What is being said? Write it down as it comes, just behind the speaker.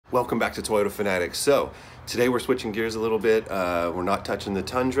Welcome back to Toyota Fanatics. So today we're switching gears a little bit. We're not touching the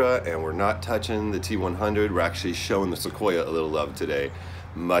Tundra and we're not touching the T100. We're actually showing the Sequoia a little love today.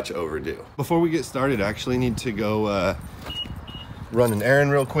 Much overdue. Before we get started, I actually need to go run an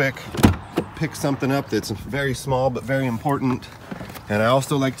errand real quick, pick something up that's very small but very important. And I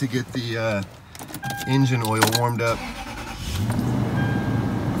also like to get the engine oil warmed up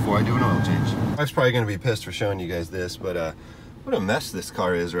before I do an oil change. I was probably gonna be pissed for showing you guys this, but what a mess this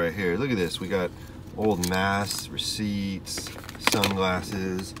car is right here. Look at this. We got old masks, receipts,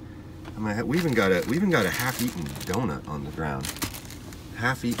 sunglasses. I mean, we even got a half-eaten donut on the ground.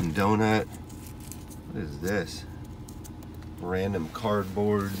 Half-eaten donut. What is this? Random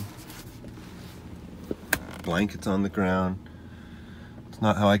cardboard. Blankets on the ground. It's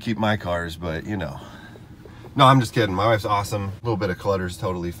not how I keep my cars, but you know. No, I'm just kidding. My wife's awesome. A little bit of clutter is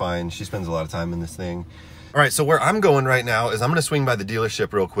totally fine. She spends a lot of time in this thing. All right, so where I'm going right now is I'm gonna swing by the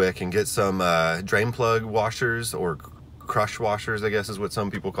dealership real quick and get some drain plug washers, or crush washers, I guess is what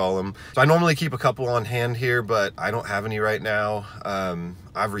some people call them. So I normally keep a couple on hand here, but I don't have any right now.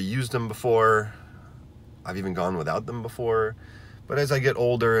 I've reused them before. I've even gone without them before. But as I get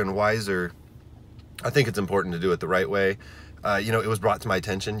older and wiser, I think it's important to do it the right way. You know, it was brought to my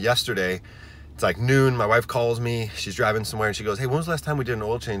attention yesterday. It's like noon, my wife calls me, she's driving somewhere and she goes, hey, when was the last time we did an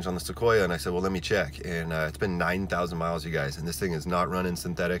oil change on the Sequoia? And I said, well, let me check. And it's been 9,000 miles, you guys, and this thing is not running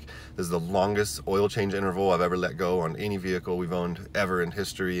synthetic. This is the longest oil change interval I've ever let go on any vehicle we've owned ever in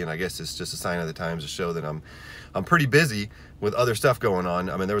history. And I guess it's just a sign of the times to show that I'm pretty busy with other stuff going on.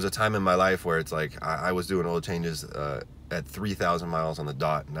 I mean, there was a time in my life where it's like I was doing oil changes at 3,000 miles on the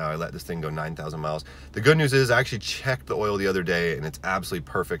dot. Now I let this thing go 9,000 miles. The good news is I actually checked the oil the other day and it's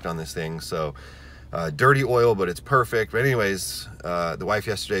absolutely perfect on this thing. So dirty oil, but it's perfect. But anyways, the wife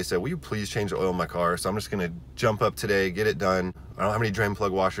yesterday said, will you please change the oil in my car? So I'm just gonna jump up today, get it done. I don't have any drain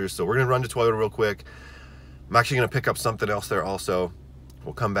plug washers, so we're gonna run to Toyota real quick. I'm actually gonna pick up something else there also.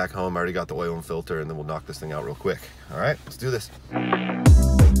 We'll come back home. I already got the oil and filter, and then we'll knock this thing out real quick. All right, let's do this.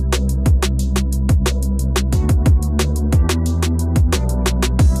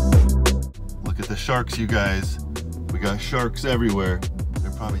 The sharks, you guys. We got sharks everywhere.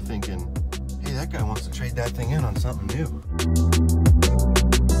 They're probably thinking, hey, that guy wants to trade that thing in on something new.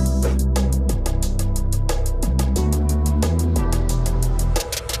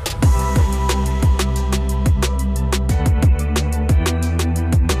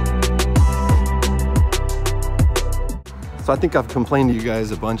 So I think I've complained to you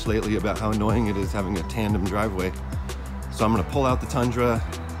guys a bunch lately about how annoying it is having a tandem driveway. So I'm gonna pull out the Tundra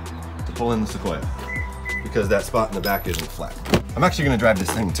to pull in the Sequoia, because that spot in the back isn't flat. I'm actually gonna drive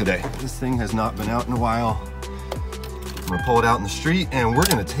this thing today. This thing has not been out in a while. I'm gonna pull it out in the street and we're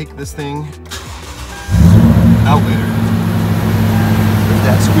gonna take this thing out later. There's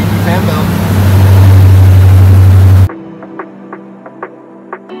that squeaky fan belt.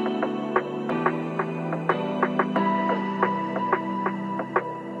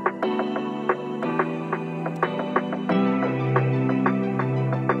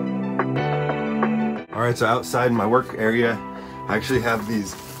 All right, so outside my work area, I actually have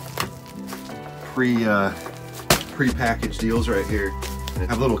these pre-packaged deals right here. And I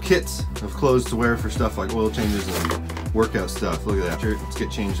have little kits of clothes to wear for stuff like oil changes and workout stuff. Look at that. Let's get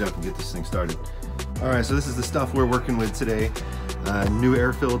changed up and get this thing started. All right, so this is the stuff we're working with today. New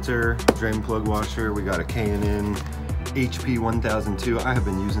air filter, drain plug washer. We got a K&N HP 1002. I have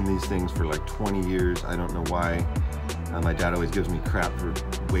been using these things for like 20 years. I don't know why. My dad always gives me crap for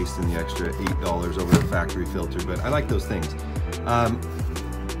wasting the extra $8 over the factory filter, but I like those things.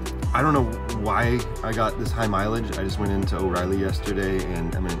 I don't know why I got this high mileage. I just went into O'Reilly yesterday,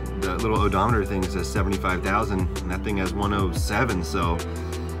 and I mean, the little odometer thing says 75,000, and that thing has 107, so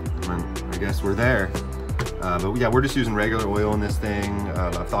I guess we're there. But yeah, we're just using regular oil in this thing.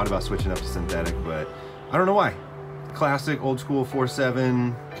 I've thought about switching up to synthetic, but I don't know why. Classic, old school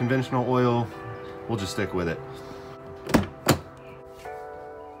 4.7, conventional oil, we'll just stick with it.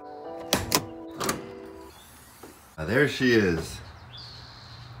 There she is.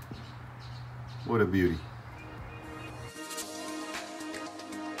 What a beauty.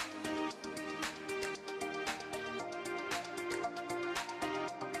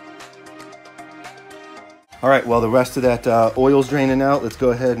 All right, well, the rest of that oil's draining out. Let's go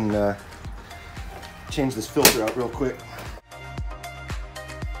ahead and change this filter out real quick.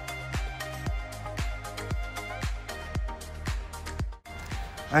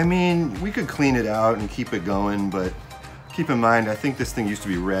 I mean, we could clean it out and keep it going, but keep in mind, I think this thing used to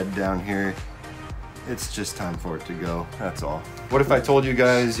be red down here. It's just time for it to go, that's all. What if I told you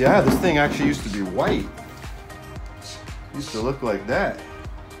guys, yeah, this thing actually used to be white. It used to look like that.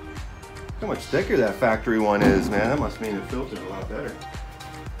 How much thicker that factory one is, man. That must mean the filter's a lot better.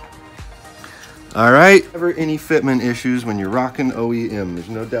 All right. Never any fitment issues when you're rocking OEM. There's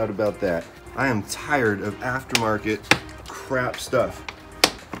no doubt about that. I am tired of aftermarket crap stuff.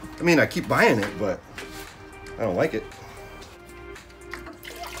 I mean, I keep buying it, but I don't like it.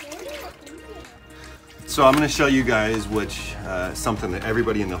 So I'm going to show you guys which something that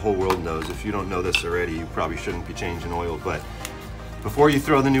everybody in the whole world knows. If you don't know this already, you probably shouldn't be changing oil, but before you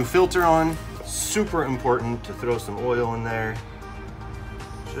throw the new filter on, super important to throw some oil in there.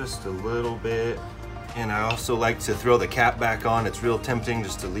 Just a little bit. And I also like to throw the cap back on. It's real tempting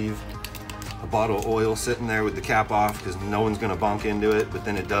just to leave a bottle of oil sitting there with the cap off because no one's going to bonk into it, but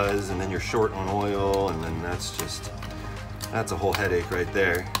then it does, and then you're short on oil, and then that's a whole headache right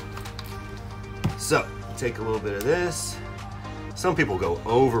there. So take a little bit of this. Some people go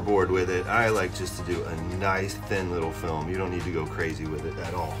overboard with it. I like just to do a nice thin little film. You don't need to go crazy with it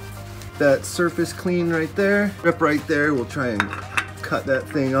at all. That surface clean right there. Rip right there. We'll try and cut that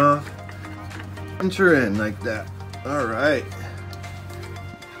thing off. Punch her in like that. All right.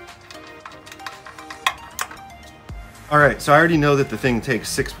 All right, so I already know that the thing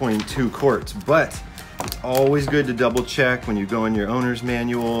takes 6.2 quarts, but it's always good to double check when you go in your owner's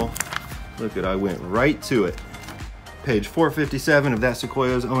manual. Look at, I went right to it. Page 457 of that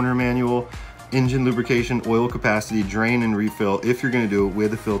Sequoia's owner manual, engine lubrication, oil capacity, drain and refill. If you're gonna do it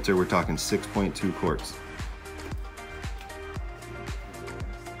with a filter, we're talking 6.2 quarts.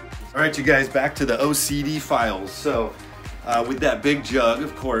 All right, you guys, back to the OCD files. So with that big jug,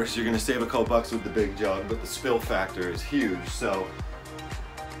 of course, you're gonna save a couple bucks with the big jug, but the spill factor is huge. So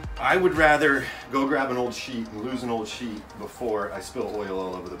I would rather go grab an old sheet and lose an old sheet before I spill oil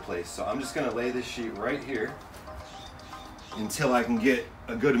all over the place. So I'm just gonna lay this sheet right here until I can get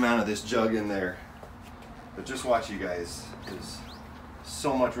a good amount of this jug in there. But just watch, you guys. There's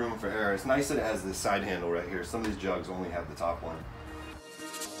so much room for error. It's nice that it has this side handle right here. Some of these jugs only have the top one.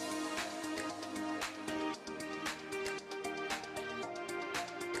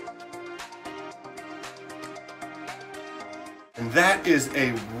 And that is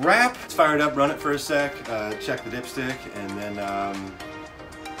a wrap. It's fired up, run it for a sec, check the dipstick, and then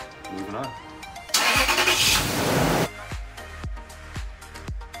moving on.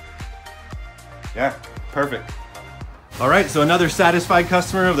 Yeah, perfect. All right, so another satisfied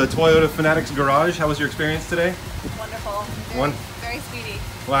customer of the Toyota Fanatics Garage. How was your experience today? Wonderful. Very speedy.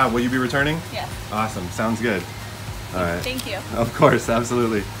 Wow, will you be returning? Yes. Awesome, sounds good. All right. Thank you. Of course,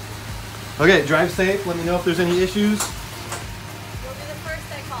 absolutely. Okay, drive safe. Let me know if there's any issues. You'll be the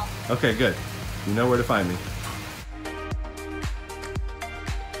first I call. Okay, good. You know where to find me.